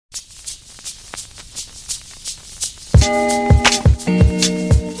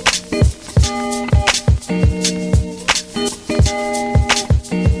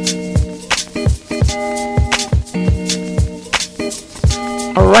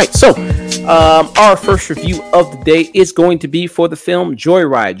All right, so our first review of the day is going to be for the film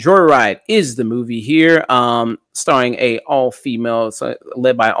Joyride. Joyride is the movie here, starring a all-female,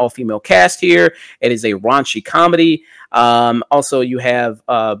 led by an all-female cast here. It is a raunchy comedy. Also, you have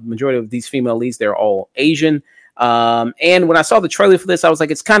majority of these female leads; they're all Asian. And when I saw the trailer for this, I was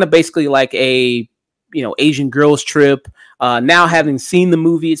like, it's kind of basically like a Asian girls trip. Now having seen the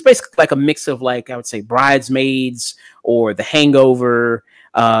movie, it's basically like a mix of, like, I would say Bridesmaids or The Hangover.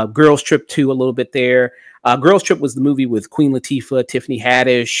 Girls Trip 2 a little bit there. Girls Trip was the movie with Queen Latifah, Tiffany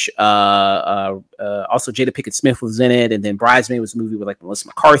Haddish, also Jada Pinkett Smith was in it, and then Bridesmaid was a movie with like Melissa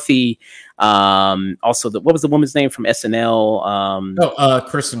McCarthy. Also, what was the woman's name from SNL?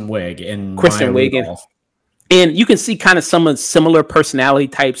 Kristen Wiig and Kristen Wiig. And you can see kind of some of similar personality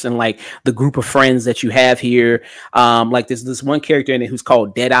types and like the group of friends that you have here. Like there's this one character in it who's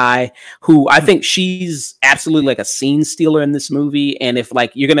called Deadeye, who I think she's absolutely like a scene stealer in this movie. And if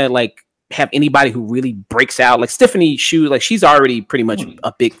like you're gonna like have anybody who really breaks out, like Stephanie Hsu, like she's already pretty much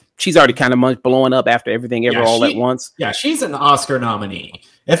she's already kind of much blowing up after Everything Ever All at Once. Yeah, she's an Oscar nominee.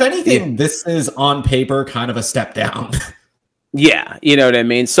 If anything, this is on paper kind of a step down. Yeah, you know what I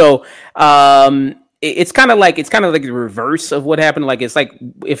mean? So it's kind of like the reverse of what happened. Like it's like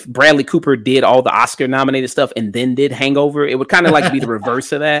if Bradley Cooper did all the Oscar nominated stuff and then did Hangover, it would kind of like be the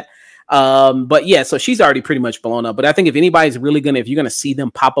reverse of that. But yeah, so she's already pretty much blown up. But I think if anybody's really if you're gonna see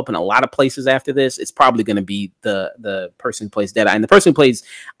them pop up in a lot of places after this, it's probably gonna be the person who plays Deadeye. And the person who plays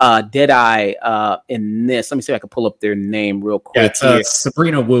Deadeye in this, let me see if I can pull up their name real quick. Yeah, it's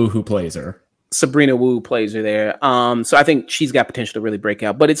Sabrina Wu who plays her. Sabrina Wu plays her there. So I think she's got potential to really break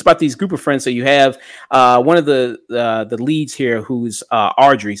out. But it's about these group of friends. So you have one of the leads here who's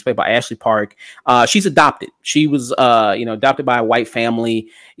Audrey, played by Ashley Park. She's adopted. She was adopted by a white family.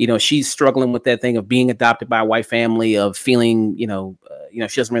 She's struggling with that thing of being adopted by a white family, of feeling, she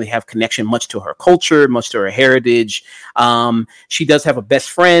doesn't really have connection much to her culture, much to her heritage. She does have a best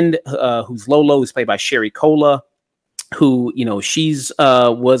friend who's Lolo, who's played by Sherry Cola, who, she's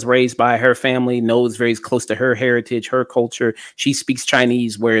was raised by her family, knows very close to her heritage, her culture. She speaks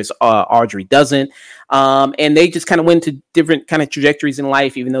Chinese, whereas Audrey doesn't. And they just kind of went to different kind of trajectories in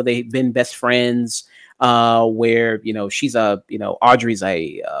life, even though they've been best friends. Where she's Audrey's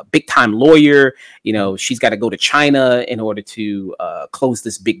a big time lawyer. She's got to go to China in order to close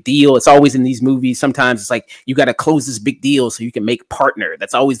this big deal. It's always in these movies. Sometimes it's like you got to close this big deal so you can make partner.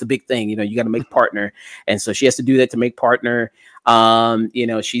 That's always the big thing. You got to make partner, and so she has to do that to make partner.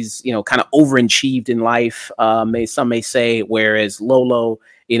 She's kind of overachieved in life. Some may say, whereas Lolo,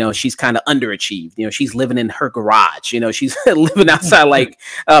 she's kind of underachieved. She's living in her garage. She's living outside, like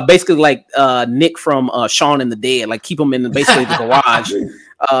basically like Nick from Shaun and the Dead. Like keep him in basically the garage.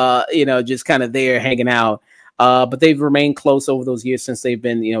 Just kind of there hanging out. But they've remained close over those years since they've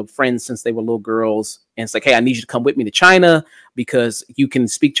been, friends since they were little girls. And it's like, hey, I need you to come with me to China because you can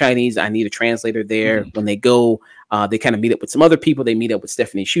speak Chinese. I need a translator there. When they go, they kind of meet up with some other people. They meet up with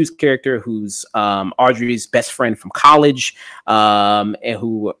Stephanie Hsu's character, who's Audrey's best friend from college, and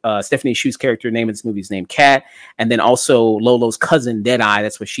who Stephanie Hsu's character name in this movie is named Kat. And then also Lolo's cousin, Deadeye.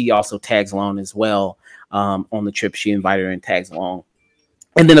 That's where she also tags along as well on the trip. She invited her and tags along.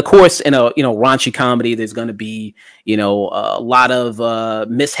 And then, of course, in a raunchy comedy, there's going to be a lot of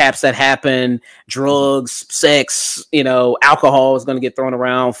mishaps that happen, drugs, sex, alcohol is going to get thrown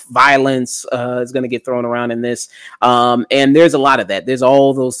around, violence is going to get thrown around in this, and there's a lot of that. There's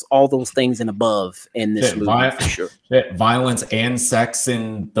all those things and above in this movie for sure. Violence and sex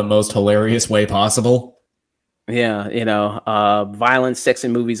in the most hilarious way possible. Yeah, violence, sex,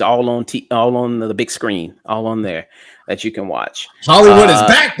 and movies all on the big screen, all on there that you can watch. Hollywood is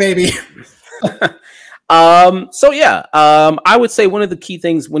back, baby. I would say one of the key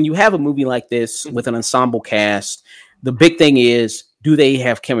things when you have a movie like this with an ensemble cast, the big thing is, do they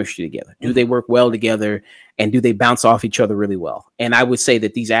have chemistry together? Do they work well together? And do they bounce off each other really well? And I would say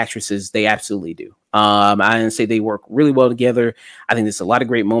that these actresses, they absolutely do. I didn't say they work really well together. I think there's a lot of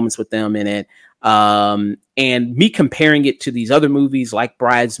great moments with them in it. And me comparing it to these other movies like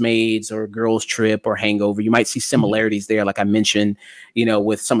Bridesmaids or Girls Trip or Hangover, you might see similarities there. Like I mentioned,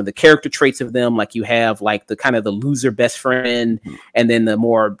 with some of the character traits of them, like you have like the kind of the loser best friend and then the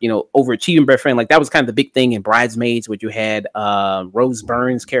more, overachieving best friend. Like that was kind of the big thing in Bridesmaids, where you had Rose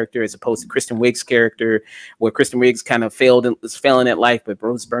Byrne's character as opposed to Kristen Wiig's character, where Kristen Wiig's kind of is failing at life, but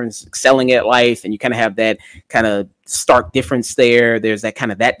Rose Byrne's excelling at life. And you kind of have that kind of stark difference there. There's that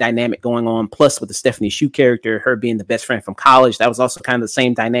kind of that dynamic going on. Plus with the Stephanie Hsu character, character, her being the best friend from college. That was also kind of the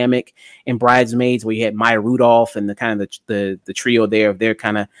same dynamic in Bridesmaids, where you had Maya Rudolph and the kind of the trio there of they're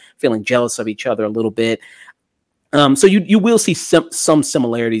kind of feeling jealous of each other a little bit. So you will see some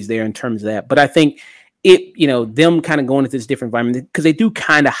similarities there in terms of that, but I think them kind of going into this different environment, because they do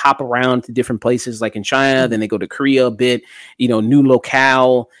kind of hop around to different places, like in China, then they go to Korea a bit, new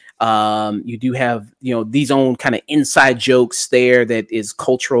locale. You do have, these own kind of inside jokes there that is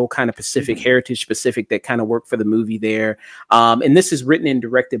cultural, kind of Pacific heritage specific, that kind of work for the movie there. And this is written and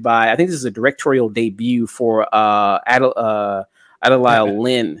directed by, I think this is a directorial debut for Adele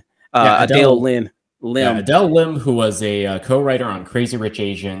Lim. Adele Lim. Yeah, Adele Lim, who was a co-writer on Crazy Rich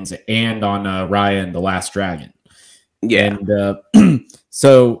Asians and on Raya and the Last Dragon. Yeah. And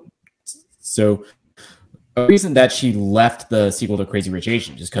so a reason that she left the sequel to Crazy Rich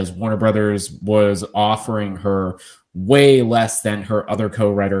Asians is because Warner Brothers was offering her way less than her other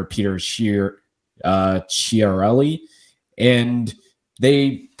co-writer, Peter Chiarelli. And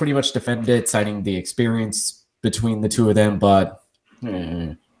they pretty much defended it, citing the experience between the two of them, but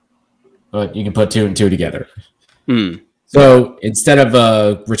you can put two and two together. So instead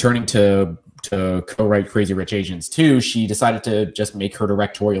of returning to co-write Crazy Rich Asians 2, she decided to just make her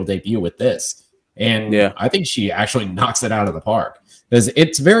directorial debut with this. And I think she actually knocks it out of the park, because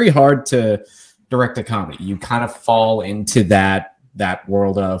it's very hard to direct a comedy. You kind of fall into that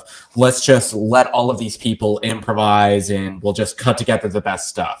world of, let's just let all of these people improvise and we'll just cut together the best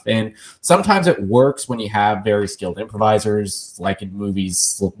stuff. And sometimes it works when you have very skilled improvisers, like in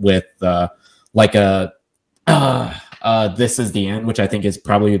movies with This Is the End, which I think is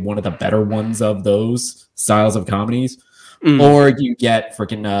probably one of the better ones of those styles of comedies. Or you get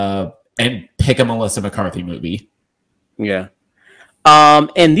freaking and pick a Melissa McCarthy movie. Yeah.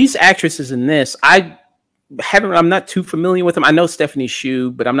 And these actresses in this, I'm not too familiar with them. I know Stephanie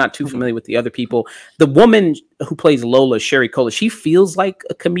Hsu, but I'm not too familiar with the other people. The woman who plays Lola, Sherry Cola, she feels like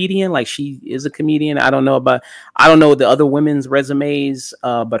a comedian, like she is a comedian. I don't know the other women's resumes,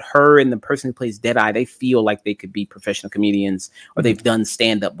 but her and the person who plays Deadeye, they feel like they could be professional comedians, or they've done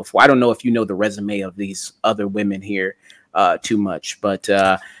stand up before. I don't know if you know the resume of these other women here too much, but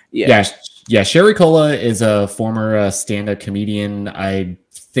yeah. Sherry Cola is a former stand-up comedian. I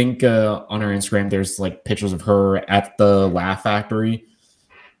think on her Instagram there's like pictures of her at the Laugh Factory.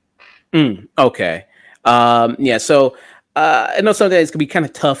 Okay. So I know sometimes it can be kind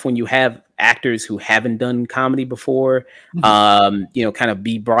of tough when you have actors who haven't done comedy before, kind of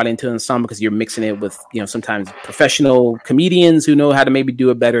be brought into an ensemble, because you're mixing it with, sometimes professional comedians who know how to maybe do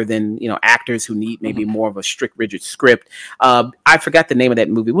it better than, actors who need maybe more of a strict, rigid script. I forgot the name of that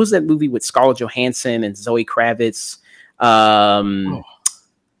movie. What was that movie with Scarlett Johansson and Zoe Kravitz? I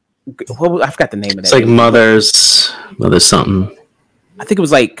forgot the name of that. It's like Mother's something. I think it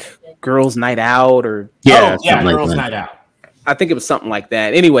was like Girls Night Out, or Girls Night Out. I think it was something like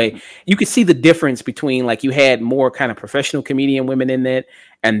that. Anyway, you could see the difference between, like, you had more kind of professional comedian women in that,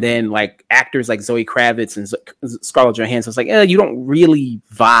 and then like actors like Zoe Kravitz and Scarlett Johansson. It's like, you don't really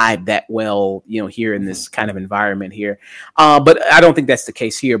vibe that well, here in this kind of environment here. But I don't think that's the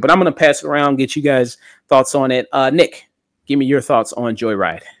case here. But I'm going to pass it around, get you guys' thoughts on it. Nick, give me your thoughts on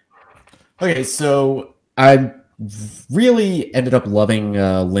Joyride. Okay, so I really ended up loving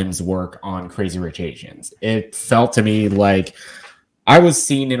Lim's work on Crazy Rich Asians. It felt to me like I was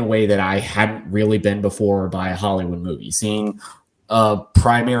seen in a way that I hadn't really been before by a Hollywood movie. Seeing a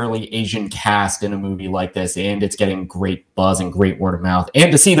primarily Asian cast in a movie like this, and it's getting great buzz and great word of mouth,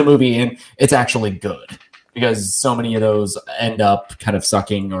 and to see the movie and it's actually good, because so many of those end up kind of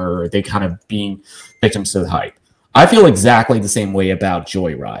sucking, or they kind of being victims to the hype. I feel exactly the same way about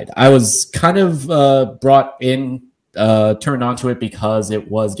Joyride. I was kind of turned onto it because it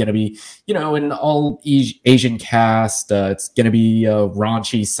was going to be, an all Asian cast. It's going to be a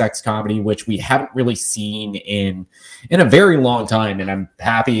raunchy sex comedy, which we haven't really seen in a very long time. And I'm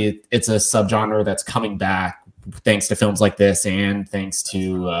happy it's a subgenre that's coming back thanks to films like this, and thanks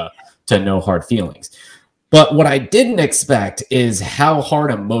to No Hard Feelings. But what I didn't expect is how hard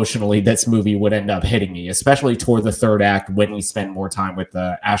emotionally this movie would end up hitting me, especially toward the third act, when we spend more time with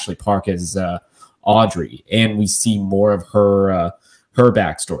Ashley Park as Audrey, and we see more of her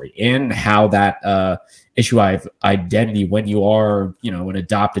backstory, and how that issue of identity when you are, an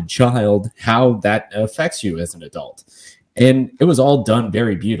adopted child, how that affects you as an adult. And it was all done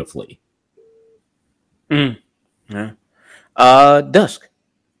very beautifully. Yeah. Dusk.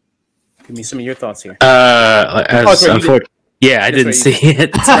 Give me some of your thoughts here. I didn't see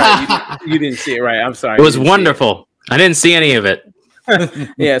it. Right. You didn't see it, right? I'm sorry. It was wonderful. I didn't see any of it.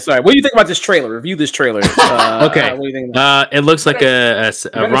 Yeah, sorry. What do you think about this trailer? Review this trailer. Okay. What do you think about it looks like a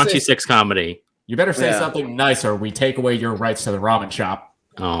raunchy sex comedy. You better say something nice, or we take away your rights to the ramen shop.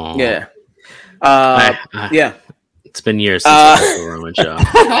 Oh, yeah, yeah. It's been years since I've been to a ramen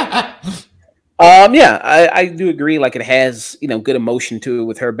shop. I do agree. Like it has, good emotion to it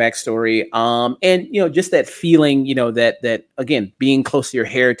with her backstory. And just that feeling, that again, being close to your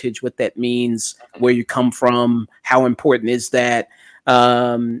heritage, what that means, where you come from, how important is that?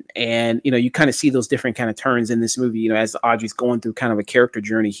 And you kind of see those different kind of turns in this movie, as Audrey's going through kind of a character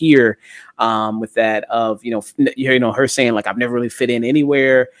journey here, with that of, her saying like, I've never really fit in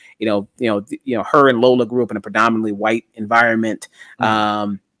anywhere, her and Lola grew up in a predominantly white environment.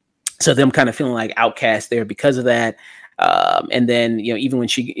 So them kind of feeling like outcasts there because of that. And then, even when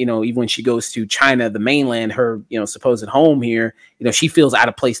she goes to China, the mainland, her, supposed home here, she feels out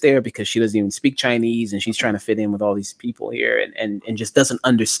of place there because she doesn't even speak Chinese and she's trying to fit in with all these people here and just doesn't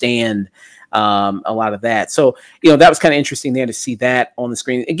understand a lot of that. So, that was kind of interesting there to see that on the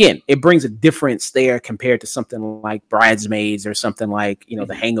screen. Again, it brings a difference there compared to something like Bridesmaids or something like,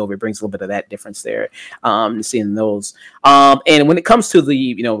 The Hangover. It brings a little bit of that difference there, seeing those. And when it comes to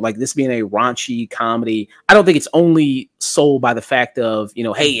the, like this being a raunchy comedy, I don't think it's only sold by the fact of,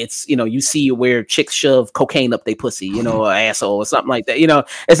 hey, it's, you see where chicks shove cocaine up their pussy, an asshole or something like that.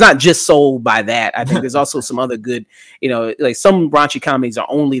 It's not just sold by that. I think there's also some other good, like some raunchy comedies are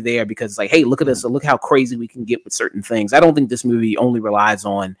only there because like, hey, look at us, look how crazy we can get with certain things. I don't think this movie only relies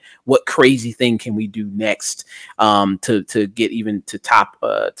on what crazy thing can we do next to get even to top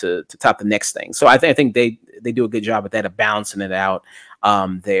to top the next thing. So I think they do a good job at that, of balancing it out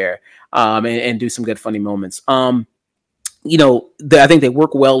there and do some good funny moments. I think they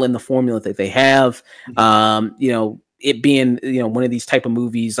work well in the formula that they have. It being, one of these type of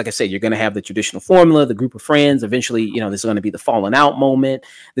movies, like I said, you're going to have the traditional formula, the group of friends. Eventually, there's going to be the falling out moment.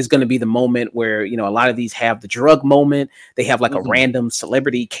 There's going to be the moment where, a lot of these have the drug moment. They have like a random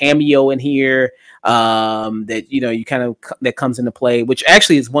celebrity cameo in here that, you kind of, that comes into play, which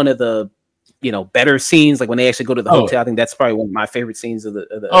actually is one of the, better scenes. Like when they actually go to the hotel, I think that's probably one of my favorite scenes of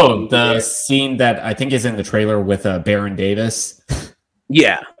the scene that I think is in the trailer with Baron Davis.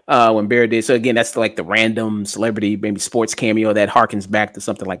 Yeah. When Bear did. So again, that's like the random celebrity, maybe sports cameo that harkens back to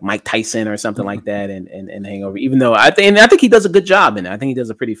something like Mike Tyson or something like that and Hangover, even though I think he does a good job in it. I think he does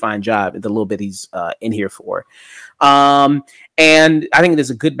a pretty fine job in the little bit he's in here for. And I think there's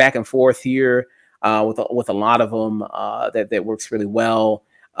a good back and forth here with a lot of them that works really well.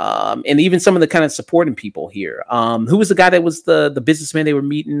 And even some of the kind of supporting people here. Who was the guy that was the businessman they were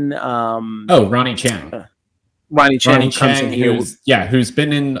meeting? Ronnie Chang. Ronnie Chang comes in here. Who's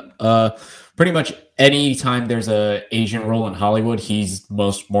been in pretty much any time there's a Asian role in Hollywood, he's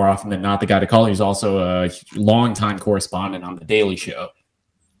more often than not the guy to call. He's also a longtime correspondent on The Daily Show.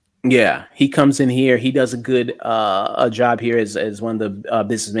 Yeah, he comes in here. He does a good job here as one of the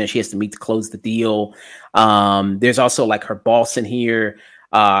businessmen she has to meet to close the deal. There's also like her boss in here,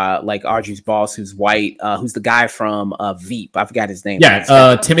 like Audrey's boss, who's white, who's the guy from Veep. I forgot his name.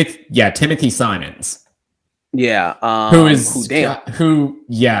 Timothy Simons. Yeah,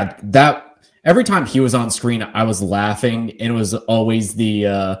 that every time he was on screen, I was laughing, and it was always the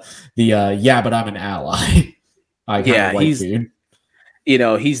but I'm an ally.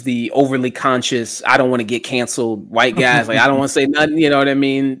 He's the overly conscious, I don't want to get canceled white guys. Like I don't want to say nothing. You know what I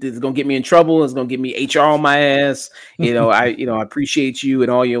mean? It's gonna get me in trouble. It's gonna get me HR on my ass. I appreciate you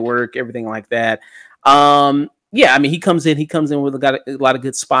and all your work, everything like that. He comes in with a lot of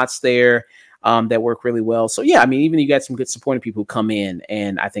good spots there. That work really well. So even you got some good supporting people who come in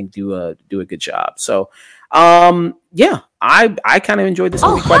and I think do a good job. So I kind of enjoyed this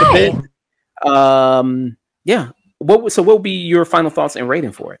movie quite a bit. What would be your final thoughts and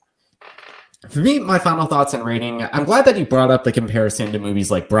rating for it? For me, my final thoughts and rating, I'm glad that you brought up the comparison to movies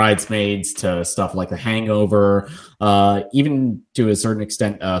like Bridesmaids, to stuff like The Hangover, even to a certain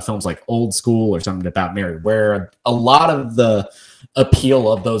extent, films like Old School or Something About Mary, where a lot of the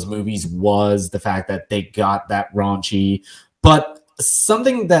appeal of those movies was the fact that they got that raunchy. But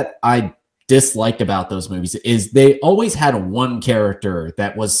something that I disliked about those movies is they always had one character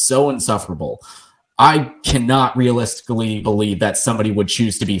that was so insufferable. I cannot realistically believe that somebody would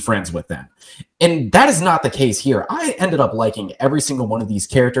choose to be friends with them. And that is not the case here. I ended up liking every single one of these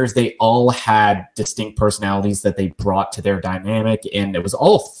characters. They all had distinct personalities that they brought to their dynamic, and it was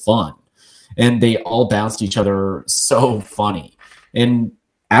all fun. And they all bounced each other so funny. And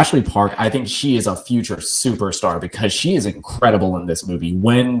Ashley Park, I think she is a future superstar because she is incredible in this movie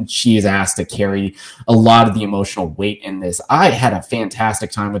when she is asked to carry a lot of the emotional weight in this. I had a fantastic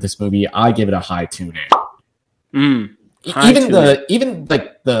time with this movie. I give it a high tune in. Even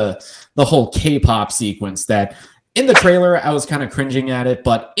the whole K-pop sequence that in the trailer, I was kind of cringing at it,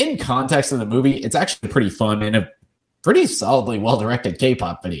 but in context of the movie, it's actually pretty fun and a pretty solidly well-directed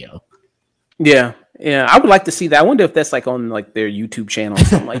K-pop video. Yeah. I would like to see that. I wonder if that's like on like their YouTube channel or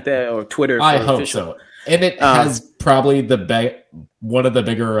something like that, or Twitter. I hope so. And it has probably one of the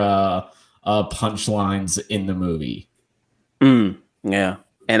bigger punchlines in the movie. Yeah.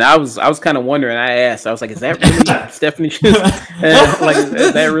 And I was kind of wondering. I asked. I was like, "Is that really Stephanie?" Like,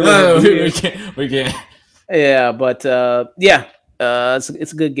 is that really? We can't. Yeah, but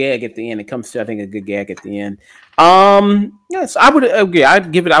it's a good gag at the end. It comes to, I think, a good gag at the end. Yes, I would agree.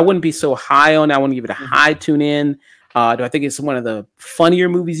 I'd give it. I wouldn't be so high on it. I wouldn't give it a high tune in. Do I think it's one of the funnier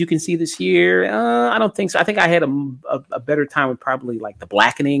movies you can see this year? I don't think so. I think I had a better time with probably like The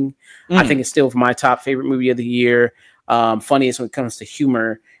Blackening. I think it's still my top favorite movie of the year. Funniest when it comes to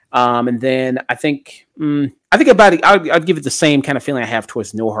humor. And then I think about it, I'd give it the same kind of feeling I have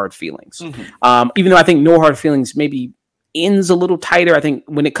towards No Hard Feelings. Even though I think No Hard Feelings maybe ends a little tighter. I think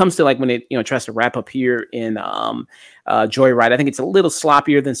when it comes to like when it tries to wrap up here in Joyride, I think it's a little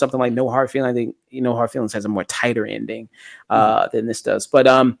sloppier than something like No Hard Feelings. I think No Hard Feelings has a more tighter ending than this does. But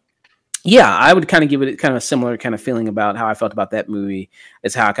yeah, I would kind of give it kind of a similar kind of feeling about how I felt about that movie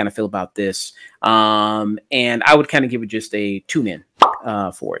is how I kind of feel about this. And I would kind of give it just a tune in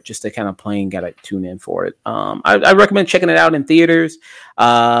for it, just a kind of plain gotta tune in for it. I recommend checking it out in theaters.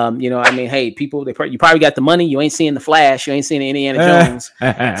 I mean, hey, people, you probably got the money. You ain't seeing The Flash. You ain't seeing Indiana Jones.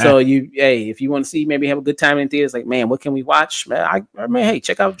 So if you want to see, maybe have a good time in theaters, like, man, what can we watch? Man, hey,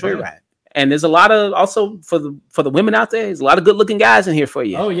 check out Joyride. And there's a lot of, also for the women out there, there's a lot of good looking guys in here for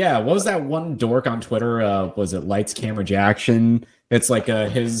you. Oh yeah, what was that one dork on Twitter? Was it Lights Camera Jackson? It's like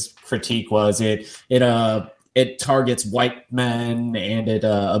his critique was it targets white men and it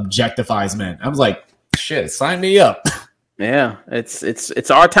objectifies men. I was like, shit, sign me up. Yeah, it's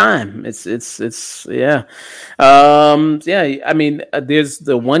our time. It's yeah. I mean, there's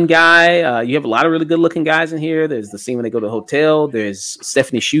the one guy. You have a lot of really good looking guys in here. There's the scene when they go to the hotel. There's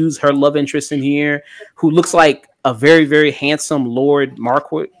Stephanie Hsu's, her love interest in here, who looks like a very, very handsome Lord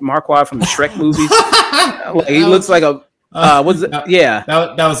Marquardt from the Shrek movies. He looks like a was it? Yeah,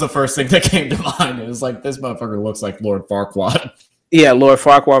 that was the first thing that came to mind. It was like, this motherfucker looks like Lord Farquaad. Yeah, Lord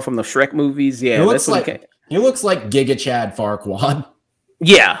Farquaad from the Shrek movies. Yeah, he looks like Giga Chad Farquaad.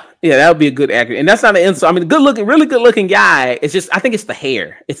 Yeah, that would be a good actor. And that's not an insult. I mean, really good looking guy. It's just, I think it's the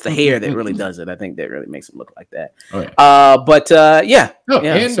hair. It's the hair that really does it. I think that really makes him look like that. Oh, yeah.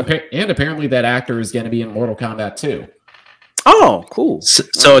 And apparently that actor is going to be in Mortal Kombat 2. Oh, cool.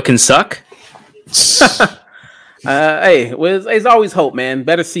 So it can suck? Hey, there's always hope, man.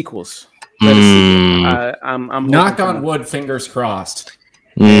 Better sequels. I'm knock on wood, fingers crossed.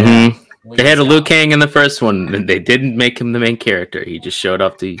 Mm-hmm. They had a Liu Kang in the first one, and they didn't make him the main character. He just showed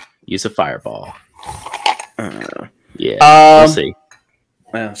up to use a fireball. We'll see.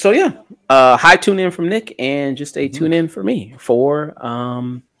 High tune in from Nick, and just a tune in for me for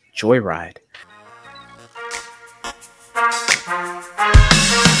Joyride.